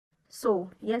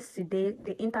So yesterday,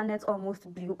 the internet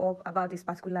almost blew up about this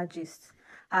particular gist.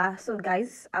 So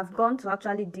guys, I've gone to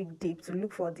actually dig deep to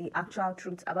look for the actual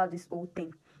truth about this whole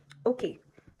thing. Okay,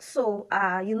 so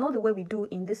you know the way we do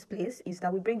in this place is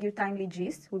that we bring you timely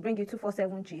gist, we bring you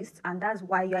 247 gist, and that's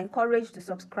why you're encouraged to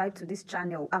subscribe to this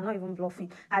channel. I'm not even bluffing.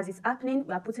 As it's happening,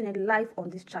 we are putting it live on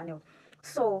this channel.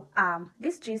 So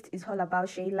this gist is all about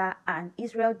Sheila and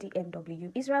Israel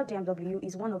DMW. Israel DMW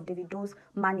is one of Davido's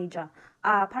manager.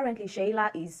 Apparently Sheila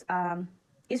is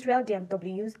Israel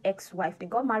DMW's ex-wife. They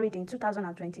got married in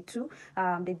 2022.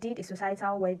 They did a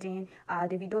societal wedding.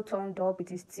 Davido turned up with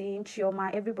his team,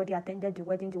 Chioma. Everybody attended the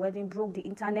wedding. The wedding broke the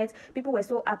internet. People were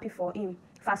so happy for him.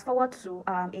 Fast forward to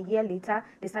a year later,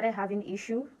 they started having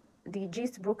issue. The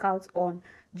gist broke out on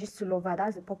Gist to Lover.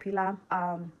 That's a popular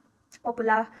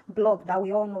blog that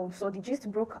we all know. So the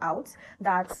gist broke out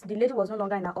that the lady was no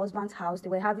longer in her husband's house. They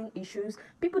were having issues.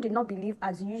 People did not believe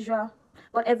as usual,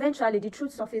 but eventually the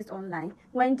truth surfaced online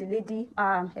when the lady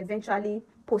eventually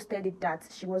posted it that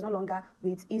she was no longer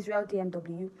with Israel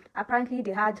DMW. Apparently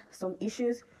they had some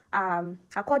issues.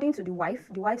 According to the wife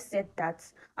said that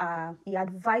he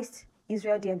advised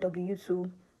Israel DMW to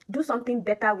do something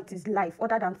better with his life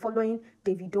other than following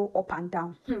Davido up and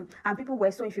down. And people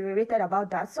were so infuriated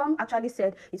about that. Some actually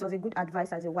said it was a good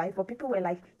advice as a wife, but people were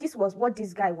like, this was what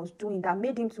this guy was doing that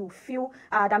made him to feel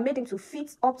that made him to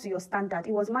fit up to your standard.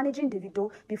 He was managing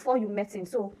Davido before you met him.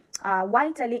 So why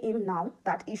telling him now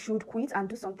that he should quit and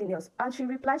do something else? And she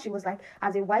replied, she was like,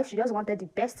 as a wife, she just wanted the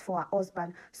best for her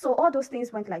husband. So all those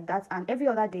things went like that. And every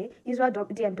other day, Israel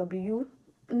DMW,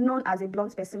 known as a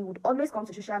blunt person, would always come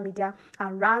to social media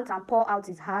and rant and pour out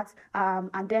his heart,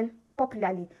 and then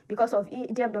popularly, because of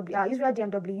Israel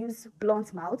DMW's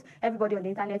blunt mouth, everybody on the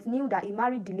internet knew that he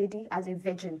married the lady as a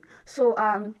virgin. So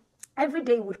every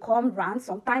day he would come rant.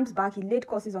 Sometimes back he laid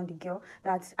curses on the girl,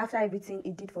 that after everything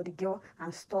he did for the girl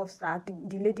and stuff, that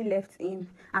the lady left him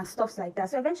and stuff like that.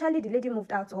 So eventually the lady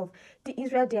moved out of the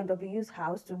Israel DMW's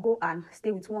house to go and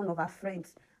stay with one of her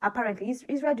friends. Apparently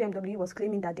Israel DMW was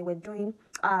claiming that they were doing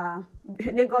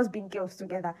Lagos big girls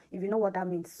together, if you know what that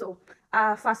means. So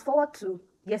fast forward to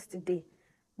yesterday,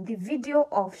 the video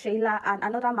of Sheila and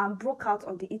another man broke out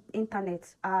on the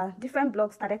internet. Different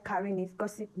blogs started carrying it,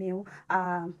 Gossip Mail,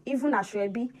 even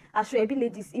Ashwebi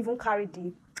ladies even carried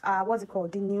the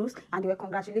the news, and they were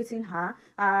congratulating her.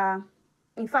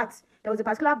 In fact, there was a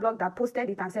particular blog that posted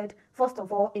it and said, first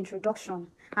of all, introduction.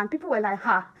 And people were like,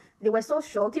 they were so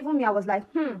shocked. Even me, I was like,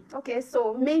 okay,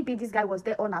 so maybe this guy was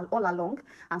there all along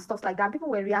and stuff like that. People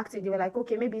were reacting. They were like,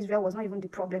 okay, maybe Israel was not even the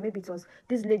problem. Maybe it was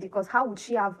this lady, because how would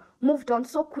she have moved on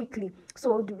so quickly?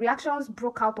 So the reactions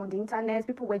broke out on the internet.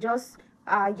 People were just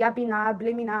yabbing her,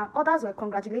 blaming her. Others were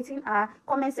congratulating her.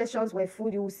 Comment sections were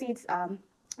full. You will see it on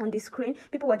the screen.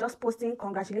 People were just posting,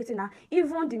 congratulating her.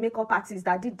 Even the makeup artist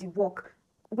that did the work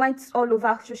went all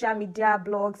over social media,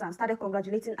 blogs, and started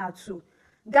congratulating her too.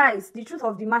 Guys, the truth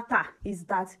of the matter is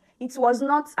that it was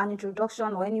not an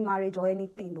introduction or any marriage or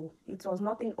anything. No, it was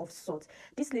nothing of sort.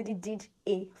 This lady did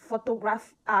a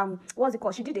photograph, what's it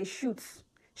called? She did a shoot.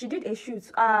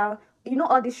 You know,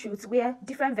 all these shoots where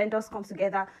different vendors come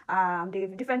together,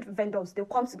 different vendors, they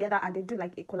come together and they do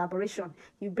like a collaboration.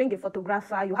 You bring a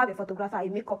photographer, you have a photographer, a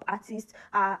makeup artist,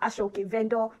 a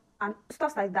vendor, and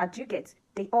stuff like that. You get,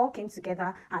 they all came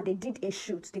together and they did a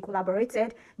shoot. They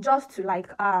collaborated just to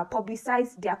like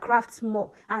publicize their crafts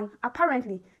more. And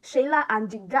apparently Sheila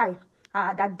and the guy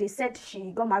that they said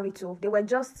she got married to, they were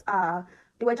just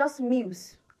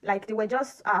muse, like they were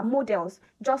just models,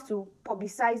 just to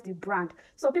publicize the brand.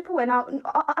 So people were now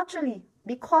actually,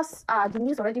 because the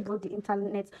news already broke the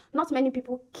internet, not many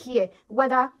people care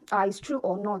whether it's true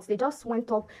or not. They just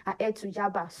went up ahead to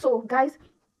Yaba. So guys,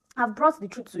 I've brought the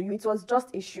truth to you. It was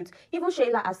just a shoot. Even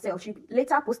Sheila herself, she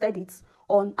later posted it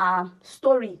on her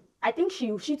story. I think she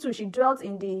too, she dwelt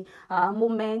in the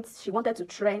moment. She wanted to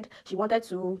trend. She wanted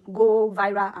to go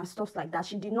viral and stuff like that.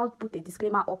 She did not put a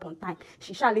disclaimer up on time.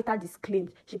 She shall later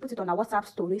disclaimed. She put it on her WhatsApp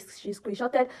stories. She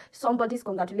screenshotted somebody's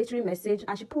congratulatory message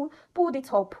and she pulled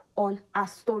it up on her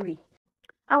story.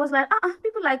 I was like,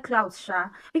 people like clouds, sha,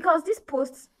 because this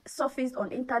post surfaced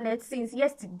on internet since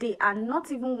yesterday and not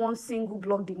even one single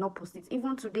blog did not post it.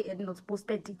 Even today, had not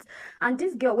posted it. And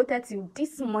this girl waited till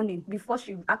this morning before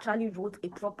she actually wrote a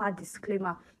proper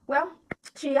disclaimer. Well,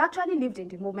 she actually lived in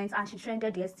the moment and she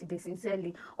trended yesterday,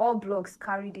 sincerely. All blogs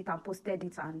carried it and posted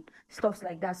it and stuff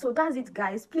like that. So that's it,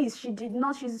 guys. Please, she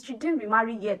didn't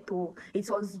remarry yet though. It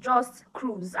was just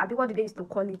cruise. I mean, what did they used to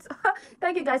call it?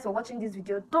 Thank you guys for watching this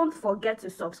video. Don't forget to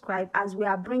subscribe as we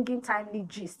are bringing timely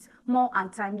gist, more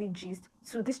and timely gist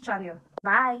to this channel.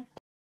 Bye.